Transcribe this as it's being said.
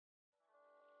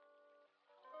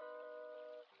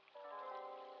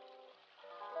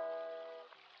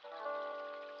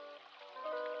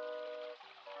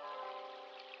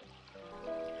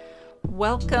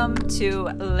Welcome to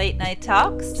Late Night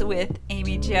Talks with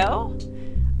Amy Jo,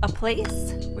 a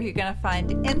place where you're going to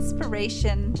find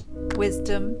inspiration,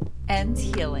 wisdom, and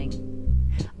healing.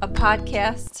 A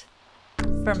podcast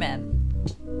for men.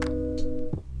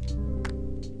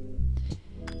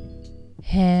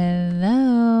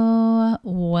 Hello,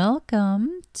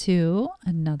 welcome to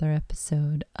another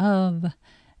episode of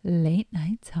Late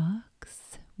Night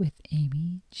Talks with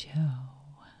Amy Jo.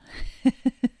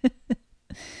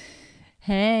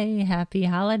 Hey, happy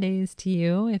holidays to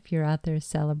you if you're out there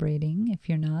celebrating. If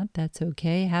you're not, that's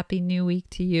okay. Happy new week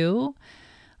to you.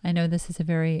 I know this is a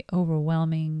very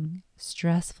overwhelming,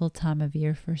 stressful time of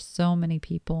year for so many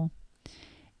people,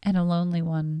 and a lonely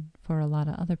one for a lot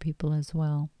of other people as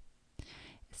well.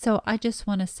 So I just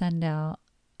want to send out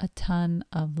a ton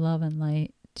of love and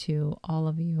light to all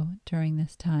of you during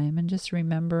this time, and just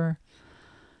remember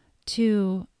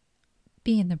to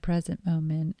be in the present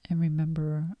moment and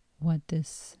remember what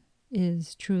this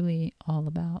is truly all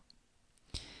about.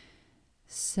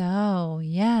 So,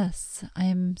 yes,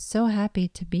 I'm so happy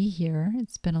to be here.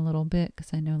 It's been a little bit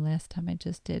because I know last time I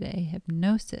just did a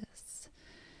hypnosis.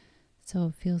 So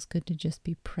it feels good to just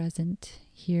be present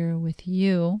here with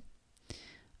you.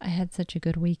 I had such a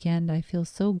good weekend. I feel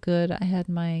so good. I had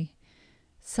my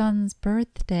son's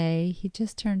birthday. He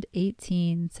just turned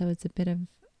 18, so it's a bit of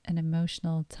an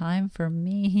emotional time for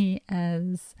me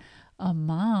as a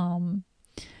mom.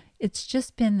 It's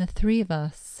just been the three of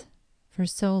us for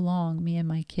so long, me and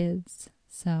my kids.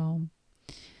 So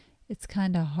it's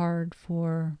kind of hard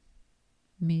for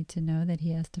me to know that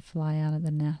he has to fly out of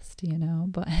the nest,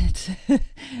 but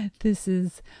this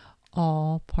is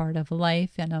all part of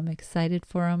life, and I'm excited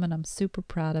for him, and I'm super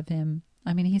proud of him.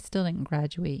 I mean, he still didn't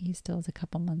graduate. He still has a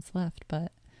couple months left,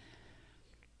 but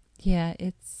yeah,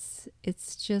 it's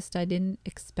just, I didn't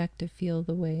expect to feel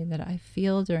the way that I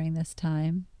feel during this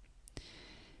time,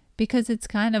 because it's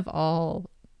kind of all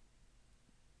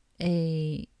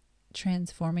a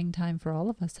transforming time for all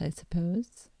of us, I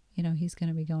suppose. He's going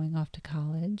to be going off to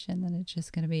college, and then it's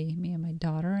just going to be me and my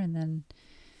daughter, and then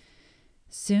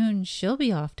soon she'll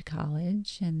be off to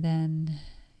college, and then,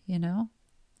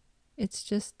 it's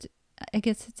just, I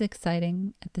guess it's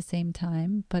exciting at the same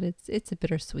time, but it's a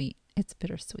bittersweet. It's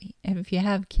bittersweet. And if you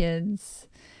have kids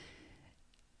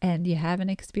and you haven't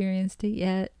experienced it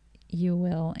yet, you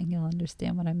will, and you'll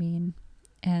understand what I mean.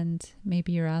 And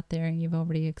maybe you're out there and you've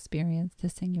already experienced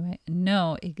this and you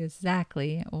know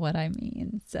exactly what I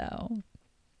mean. So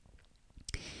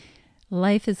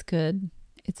life is good.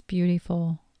 It's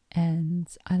beautiful. And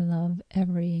I love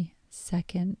every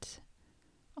second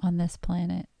on this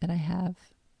planet that I have.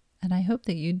 And I hope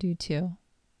that you do too.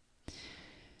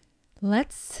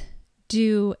 Let's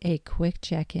do a quick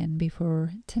check-in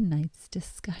before tonight's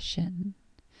discussion.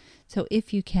 So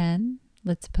if you can,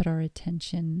 let's put our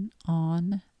attention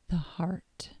on the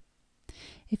heart.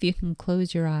 If you can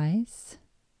close your eyes,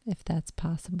 if that's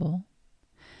possible,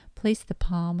 place the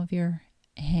palm of your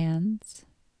hands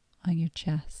on your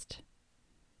chest.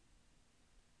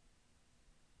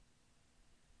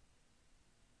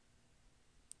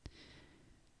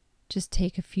 Just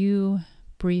take a few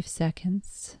brief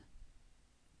seconds.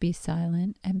 Be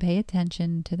silent and pay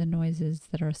attention to the noises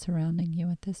that are surrounding you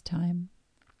at this time.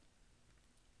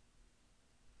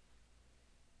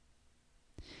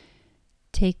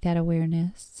 Take that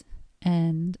awareness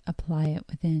and apply it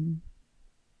within.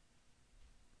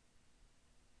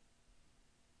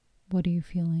 What are you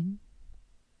feeling?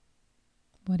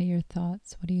 What are your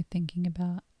thoughts? What are you thinking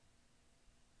about?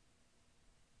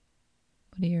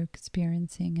 What are you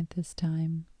experiencing at this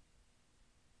time?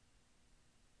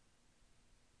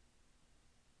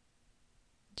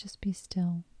 Just be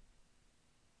still.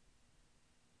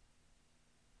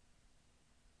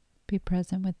 Be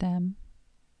present with them.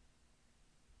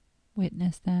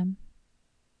 Witness them.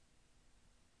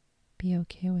 Be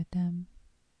okay with them.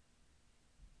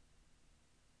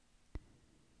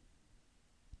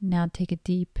 Now take a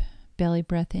deep belly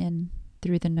breath in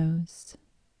through the nose.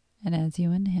 And as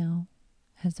you inhale,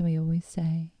 as we always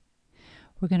say,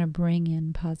 we're going to bring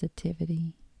in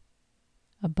positivity,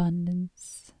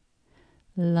 abundance,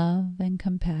 love, and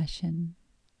compassion,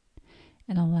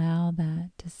 and allow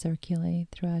that to circulate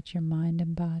throughout your mind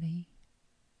and body.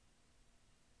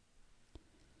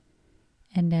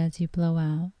 And as you blow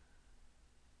out,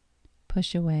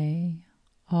 push away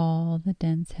all the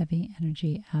dense, heavy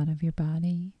energy out of your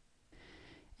body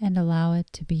and allow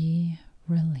it to be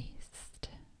released.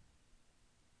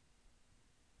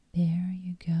 There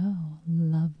you go.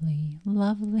 Lovely,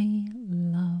 lovely,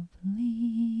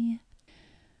 lovely.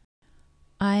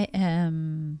 I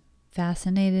am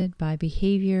fascinated by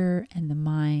behavior and the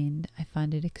mind. I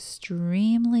find it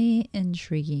extremely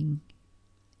intriguing.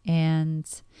 And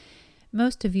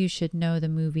most of you should know the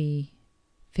movie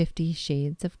 50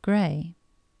 Shades of Grey.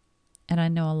 And I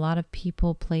know a lot of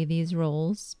people play these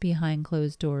roles behind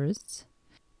closed doors.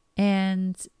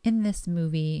 And in this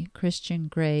movie, Christian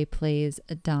Grey plays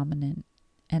a dominant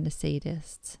and a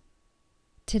sadist.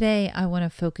 Today, I want to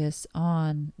focus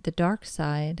on the dark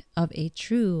side of a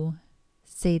true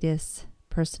sadist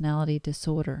personality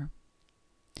disorder.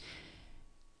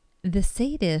 The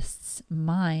sadist's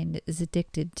mind is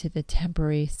addicted to the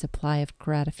temporary supply of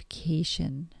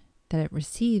gratification that it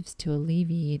receives to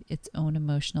alleviate its own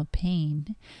emotional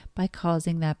pain by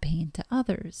causing that pain to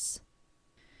others.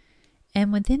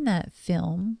 And within that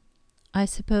film, I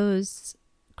suppose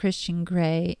Christian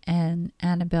Grey and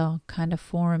Annabelle kind of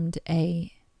formed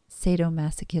a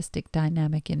sadomasochistic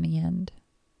dynamic in the end.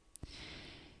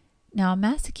 Now, a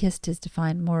masochist is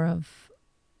defined more of,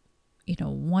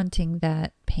 wanting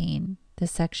that pain, the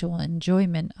sexual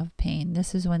enjoyment of pain.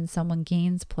 This is when someone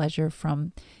gains pleasure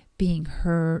from being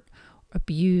hurt,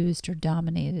 abused, or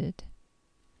dominated.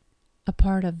 A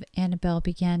part of Annabelle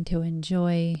began to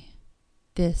enjoy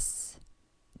this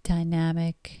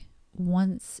dynamic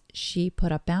once she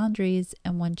put up boundaries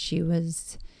and once she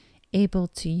was able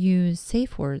to use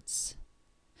safe words.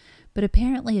 But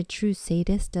apparently a true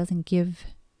sadist doesn't give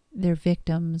their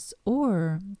victims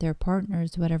or their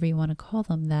partners, whatever you want to call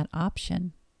them, that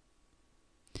option.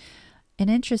 An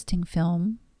interesting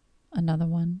film, another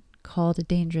one, called A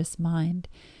Dangerous Mind.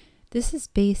 This is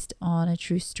based on a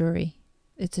true story.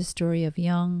 It's a story of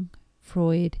Jung,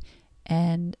 Freud,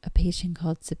 and a patient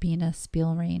called Sabina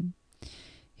Spielrein,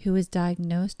 who was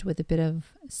diagnosed with a bit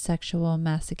of sexual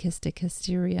masochistic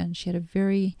hysteria, and she had a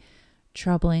very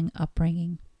troubling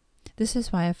upbringing. This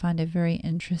is why I find it very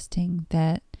interesting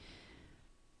that,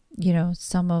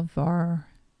 some of our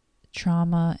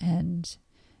trauma and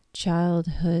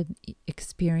childhood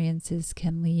experiences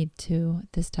can lead to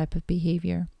this type of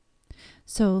behavior.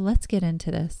 So let's get into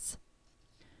this.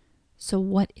 So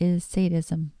what is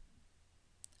sadism?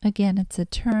 Again, it's a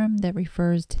term that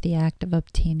refers to the act of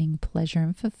obtaining pleasure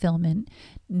and fulfillment,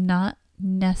 not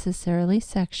necessarily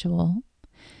sexual,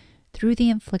 through the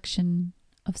infliction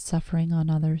of suffering on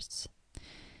others.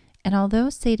 And although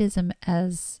sadism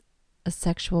as a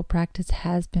sexual practice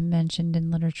has been mentioned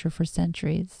in literature for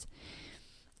centuries,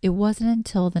 it wasn't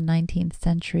until the 19th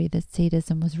century that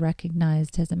sadism was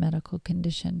recognized as a medical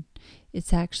condition.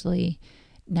 It's actually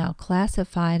now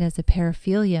classified as a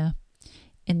paraphilia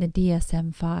in the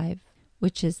DSM-5,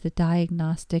 which is the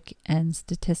Diagnostic and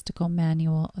Statistical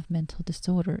Manual of Mental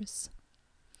Disorders.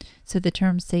 So the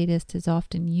term sadist is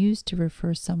often used to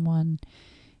refer someone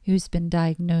who's been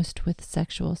diagnosed with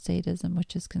sexual sadism,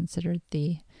 which is considered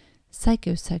the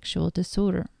psychosexual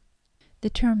disorder. The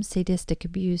term sadistic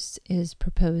abuse is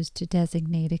proposed to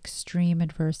designate extreme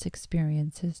adverse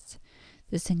experiences.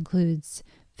 This includes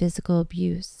physical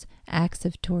abuse, acts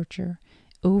of torture,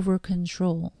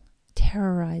 over-control,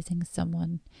 terrorizing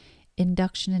someone,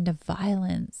 induction into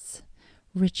violence,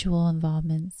 ritual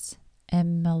involvements,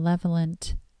 and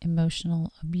malevolent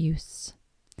emotional abuse.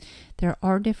 There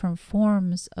are different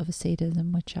forms of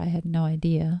sadism, which I had no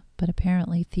idea, but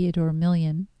apparently Theodore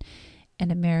Millian,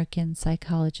 an American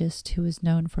psychologist who is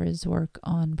known for his work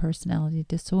on personality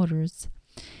disorders,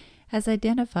 has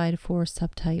identified 4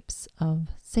 subtypes of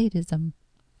sadism.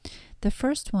 The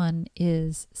first one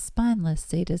is spineless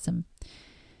sadism.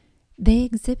 They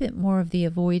exhibit more of the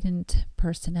avoidant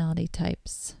personality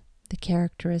types. The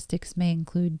characteristics may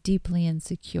include deeply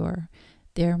insecure.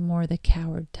 They're more the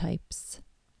coward types.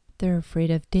 They're afraid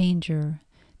of danger.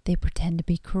 They pretend to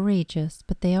be courageous,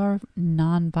 but they are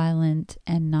non-violent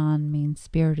and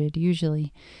non-mean-spirited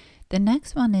usually. The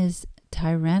next one is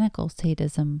tyrannical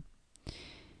sadism.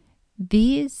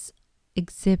 These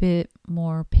exhibit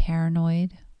more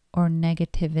paranoid or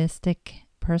negativistic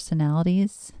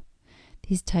personalities.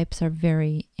 These types are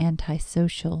very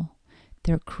antisocial.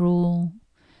 They're cruel.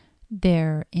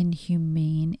 They're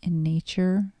inhumane in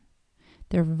nature.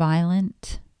 They're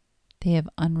violent. They have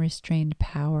unrestrained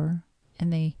power,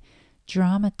 and they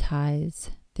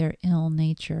dramatize their ill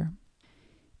nature.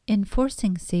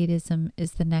 Enforcing sadism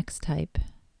is the next type.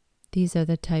 These are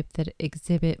the type that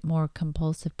exhibit more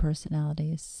compulsive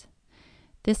personalities.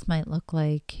 This might look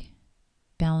like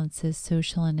balances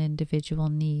social and individual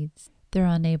needs. They're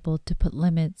unable to put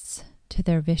limits to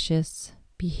their vicious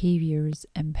behaviors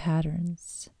and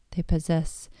patterns. They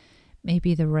possess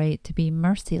maybe the right to be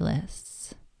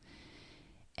merciless.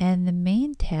 And the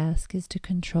main task is to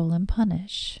control and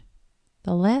punish.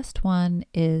 The last one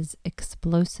is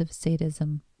explosive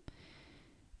sadism.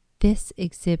 This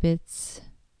exhibits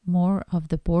more of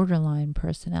the borderline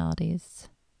personalities.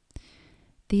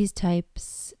 These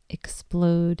types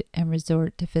explode and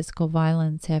resort to physical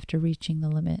violence after reaching the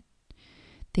limit.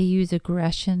 They use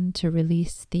aggression to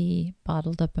release the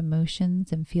bottled up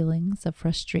emotions and feelings of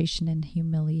frustration and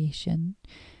humiliation.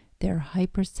 They're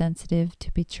hypersensitive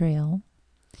to betrayal,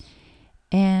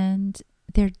 and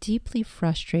they're deeply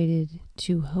frustrated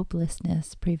to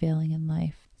hopelessness prevailing in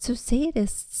life. So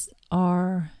sadists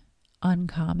are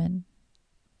uncommon,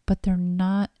 but they're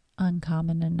not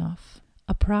uncommon enough.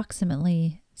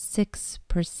 Approximately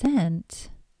 6%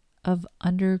 of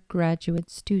undergraduate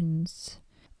students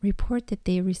report that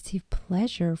they receive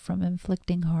pleasure from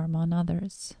inflicting harm on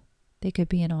others. They could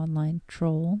be an online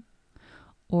troll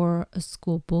or a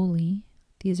school bully.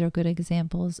 These are good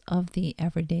examples of the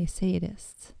everyday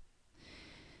sadists.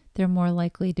 They're more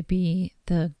likely to be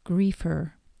the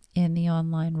griefer in the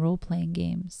online role-playing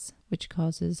games, which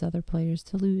causes other players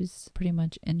to lose pretty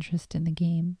much interest in the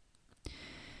game.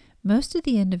 Most of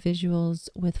the individuals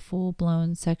with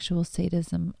full-blown sexual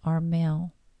sadism are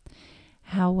male.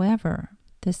 However,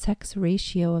 the sex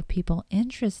ratio of people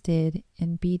interested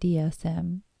in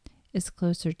BDSM is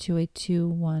closer to a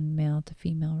 2:1 male to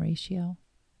female ratio.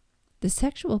 The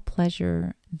sexual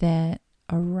pleasure that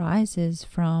arises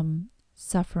from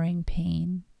suffering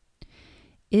pain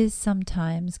is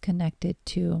sometimes connected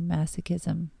to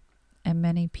masochism, and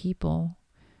many people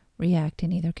react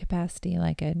in either capacity,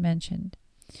 like I had mentioned.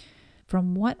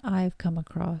 From what I've come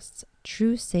across,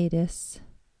 true sadists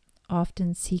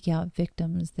often seek out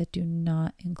victims that do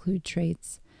not include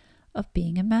traits of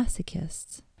being a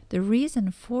masochist. The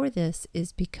reason for this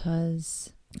is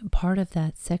because part of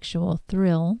that sexual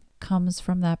thrill comes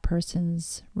from that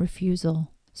person's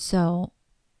refusal. So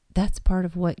that's part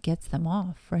of what gets them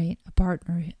off, right? A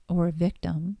partner or a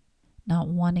victim not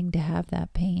wanting to have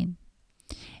that pain.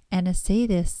 And a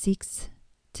sadist seeks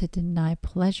to deny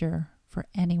pleasure for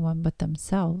anyone but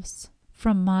themselves.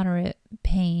 From moderate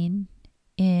pain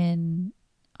in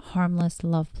harmless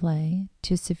love play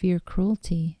to severe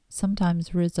cruelty,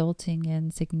 sometimes resulting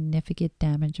in significant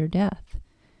damage or death.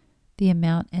 The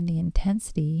amount and the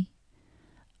intensity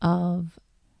of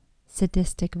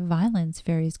sadistic violence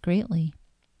varies greatly,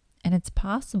 and it's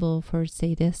possible for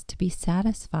sadists to be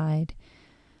satisfied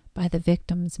by the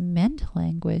victim's mental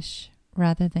anguish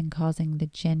rather than causing the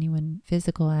genuine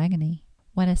physical agony.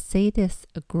 When a sadist's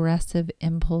aggressive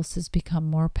impulses become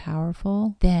more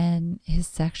powerful than his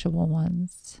sexual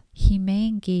ones, he may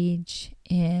engage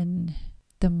in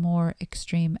the more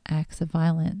extreme acts of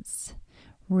violence.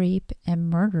 Rape and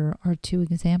murder are two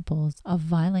examples of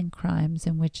violent crimes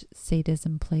in which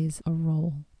sadism plays a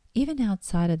role. Even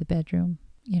outside of the bedroom,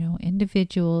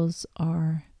 individuals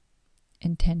are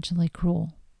intentionally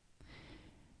cruel.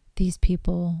 These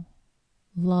people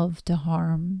love to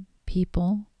harm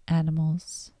people,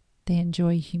 animals. They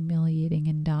enjoy humiliating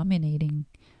and dominating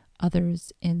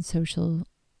others in social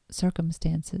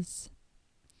circumstances.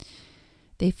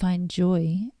 They find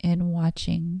joy in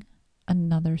watching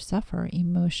another suffer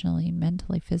emotionally,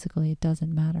 mentally, physically, it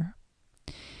doesn't matter.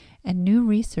 And new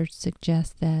research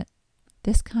suggests that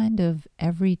this kind of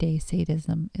everyday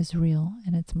sadism is real,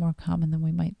 and it's more common than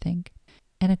we might think.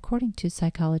 And according to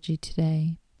Psychology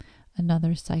Today,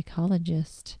 another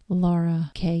psychologist,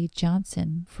 Laura K.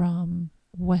 Johnson from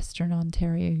Western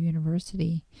Ontario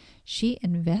University, she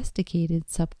investigated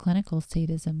subclinical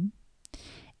sadism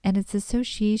and its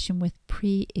association with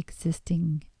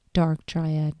pre-existing dark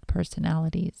triad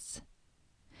personalities.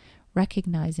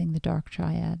 Recognizing the dark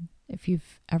triad, if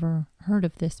you've ever heard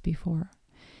of this before,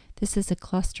 this is a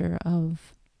cluster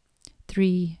of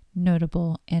 3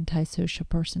 notable antisocial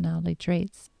personality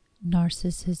traits: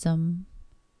 narcissism,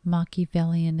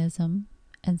 Machiavellianism,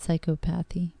 and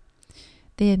psychopathy.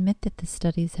 They admit that the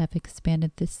studies have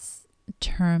expanded this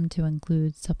term to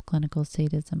include subclinical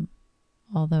sadism,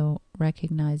 although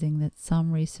recognizing that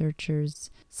some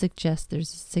researchers suggest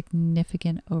there's a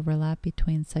significant overlap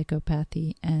between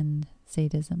psychopathy and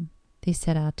sadism. They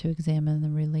set out to examine the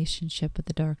relationship of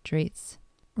the dark traits.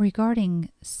 Regarding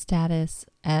status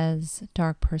as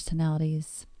dark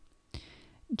personalities,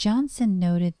 Johnson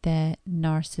noted that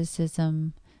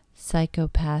narcissism,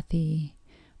 psychopathy,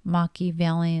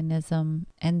 Machiavellianism,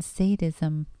 and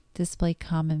sadism display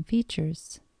common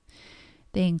features.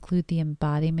 They include the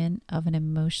embodiment of an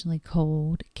emotionally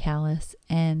cold, callous,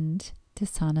 and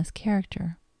dishonest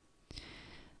character.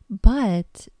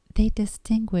 But they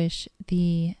distinguish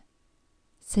the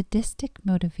sadistic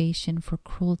motivation for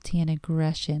cruelty and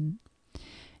aggression,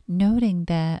 noting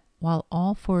that while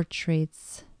all 4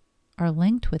 traits are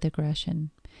linked with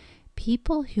aggression,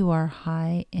 people who are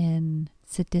high in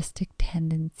sadistic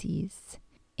tendencies,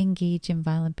 engage in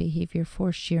violent behavior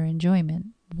for sheer enjoyment,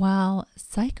 while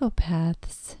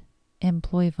psychopaths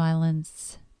employ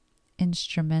violence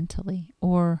instrumentally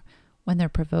or when they're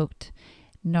provoked.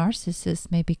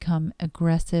 Narcissists may become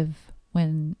aggressive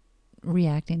when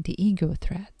reacting to ego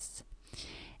threats.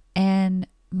 And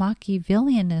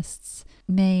Machiavellianists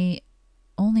may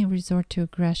only resort to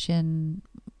aggression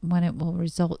when it will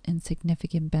result in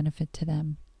significant benefit to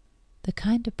them. The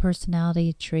kind of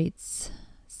personality traits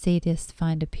sadists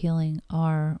find appealing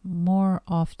are, more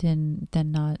often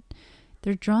than not,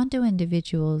 they're drawn to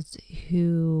individuals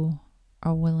who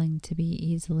are willing to be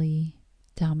easily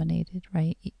dominated,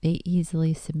 right? They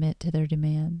easily submit to their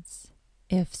demands.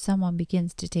 If someone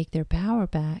begins to take their power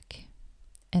back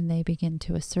and they begin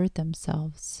to assert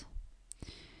themselves,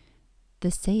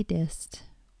 the sadist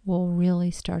will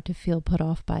really start to feel put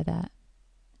off by that,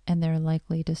 and they're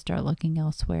likely to start looking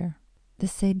elsewhere. The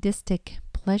sadistic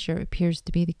pleasure appears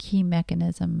to be the key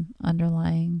mechanism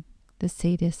underlying the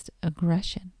sadist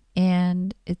aggression.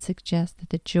 And it suggests that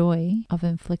the joy of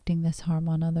inflicting this harm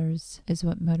on others is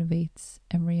what motivates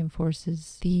and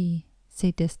reinforces the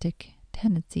sadistic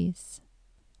tendencies.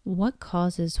 What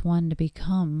causes one to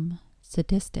become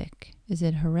sadistic? Is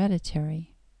it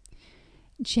hereditary?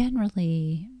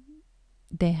 Generally,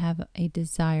 they have a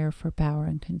desire for power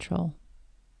and control.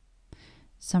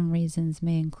 Some reasons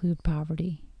may include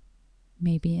poverty,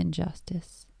 maybe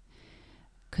injustice,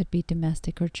 could be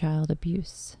domestic or child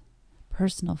abuse,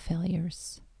 personal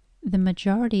failures. The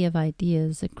majority of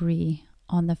ideas agree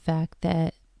on the fact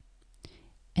that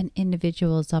an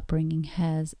individual's upbringing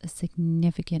has a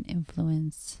significant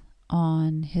influence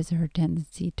on his or her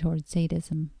tendency towards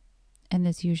sadism, and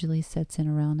this usually sets in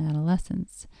around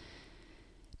adolescence.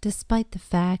 Despite the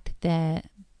fact that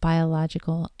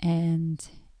biological and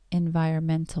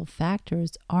environmental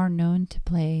factors are known to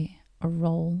play a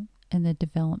role in the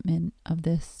development of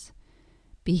this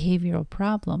behavioral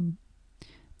problem,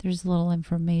 there's little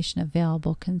information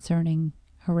available concerning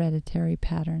hereditary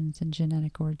patterns and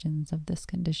genetic origins of this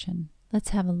condition. Let's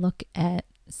have a look at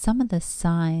some of the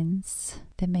signs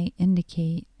that may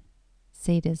indicate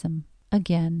sadism.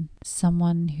 Again,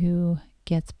 someone who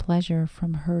gets pleasure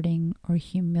from hurting or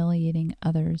humiliating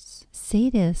others.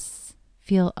 Sadists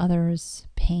feel others'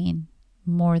 pain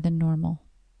more than normal,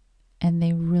 and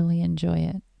they really enjoy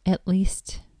it. At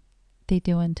least they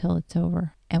do until it's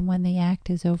over. And when the act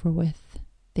is over with,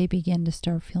 they begin to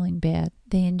start feeling bad.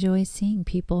 They enjoy seeing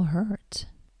people hurt.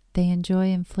 They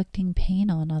enjoy inflicting pain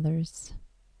on others.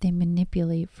 They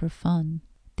manipulate for fun.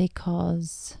 They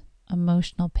cause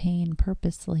emotional pain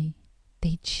purposely.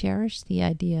 They cherish the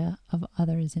idea of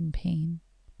others in pain.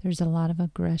 There's a lot of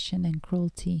aggression and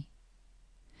cruelty.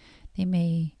 They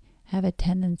may have a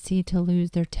tendency to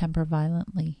lose their temper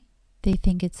violently. They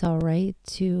think it's all right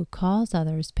to cause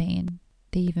others pain.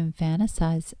 They even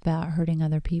fantasize about hurting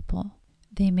other people.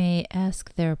 They may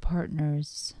ask their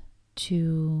partners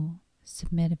to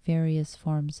submit various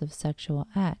forms of sexual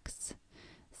acts,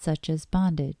 such as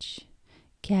bondage,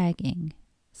 gagging,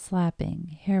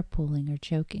 slapping, hair pulling, or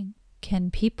choking. Can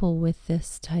people with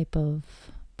this type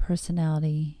of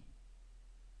personality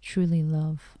truly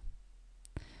love?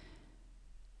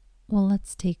 Well,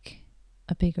 let's take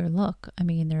a bigger look. I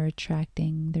mean, they're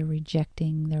attracting, they're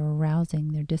rejecting, they're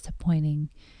arousing, they're disappointing,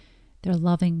 they're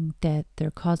loving that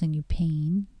they're causing you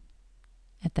pain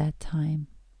at that time.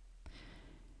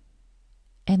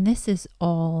 And this is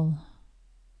all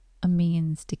a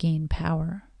means to gain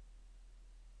power,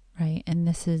 right? And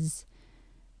this is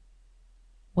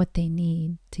what they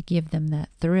need to give them that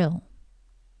thrill,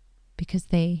 because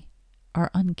they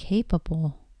are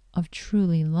incapable of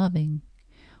truly loving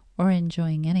or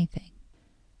enjoying anything.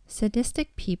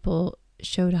 Sadistic people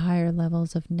showed higher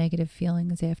levels of negative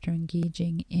feelings after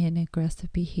engaging in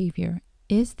aggressive behavior.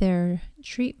 Is there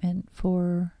treatment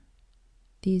for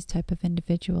these type of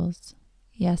individuals?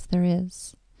 Yes, there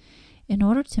is. In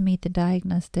order to meet the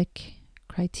diagnostic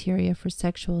criteria for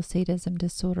sexual sadism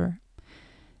disorder,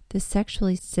 the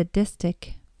sexually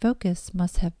sadistic focus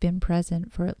must have been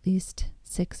present for at least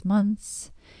 6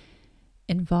 months,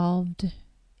 involved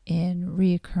in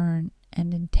recurrent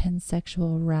and intense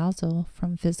sexual arousal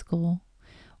from physical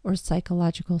or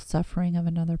psychological suffering of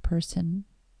another person,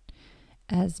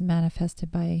 as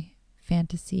manifested by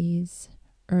fantasies,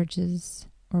 urges,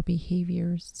 or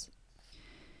behaviors.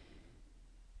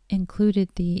 Included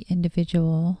the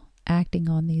individual acting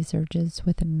on these urges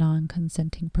with a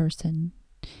non-consenting person,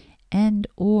 and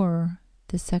or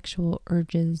the sexual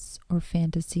urges or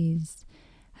fantasies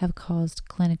have caused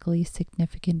clinically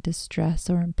significant distress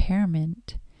or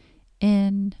impairment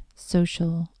in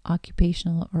social,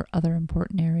 occupational, or other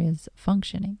important areas of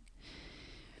functioning.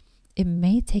 It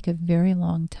may take a very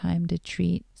long time to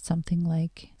treat something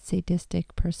like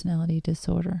sadistic personality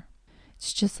disorder.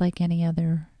 It's just like any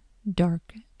other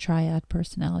dark triad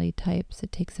personality types.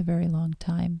 It takes a very long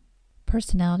time.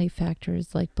 Personality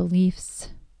factors like beliefs,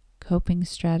 coping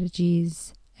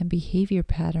strategies, and behavior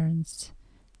patterns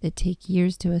that take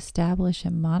years to establish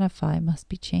and modify must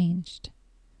be changed.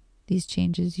 These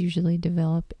changes usually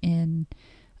develop in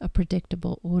a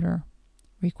predictable order,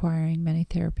 requiring many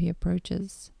therapy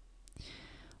approaches.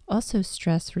 Also,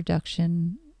 stress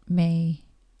reduction may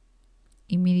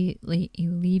immediately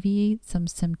alleviate some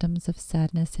symptoms of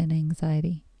sadness and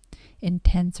anxiety.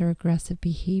 Intense or aggressive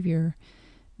behavior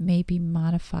may be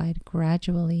modified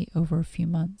gradually over a few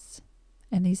months.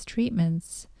 And these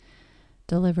treatments,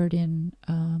 delivered in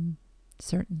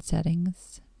certain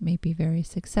settings, may be very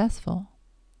successful.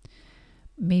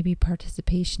 Maybe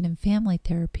participation in family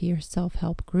therapy or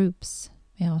self-help groups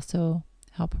may also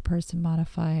help a person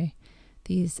modify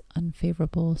these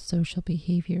unfavorable social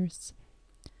behaviors.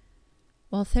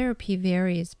 While therapy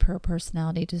varies per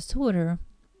personality disorder,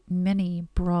 many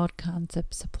broad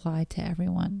concepts apply to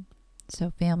everyone.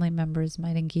 So family members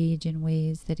might engage in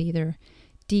ways that either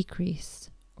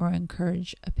decrease or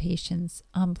encourage a patient's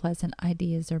unpleasant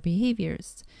ideas or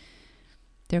behaviors.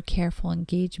 Their careful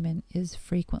engagement is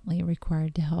frequently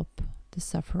required to help the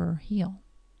sufferer heal.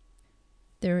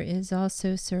 There is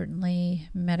also certainly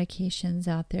medications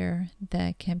out there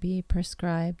that can be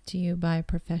prescribed to you by a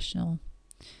professional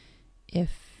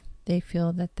if they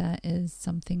feel that that is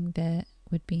something that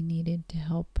would be needed to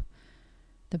help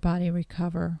the body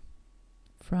recover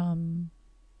from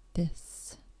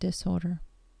this disorder.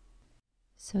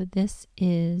 So this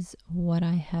is what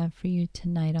I have for you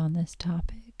tonight on this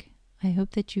topic. I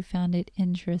hope that you found it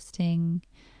interesting.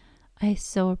 I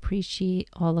so appreciate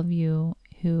all of you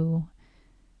who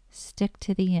stick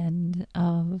to the end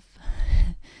of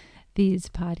these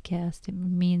podcasts. It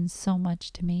means so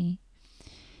much to me.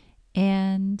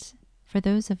 And for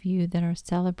those of you that are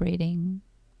celebrating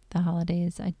the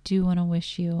holidays, I do want to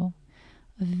wish you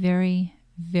a very,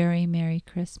 very Merry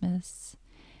Christmas.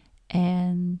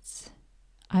 And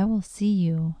I will see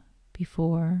you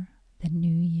before the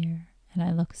new year. And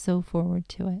I look so forward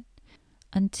to it.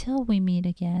 Until we meet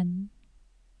again,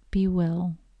 be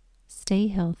well, stay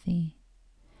healthy,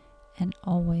 and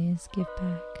always give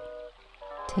back.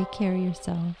 Take care of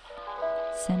yourself.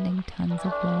 Sending tons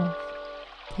of love.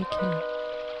 Take care.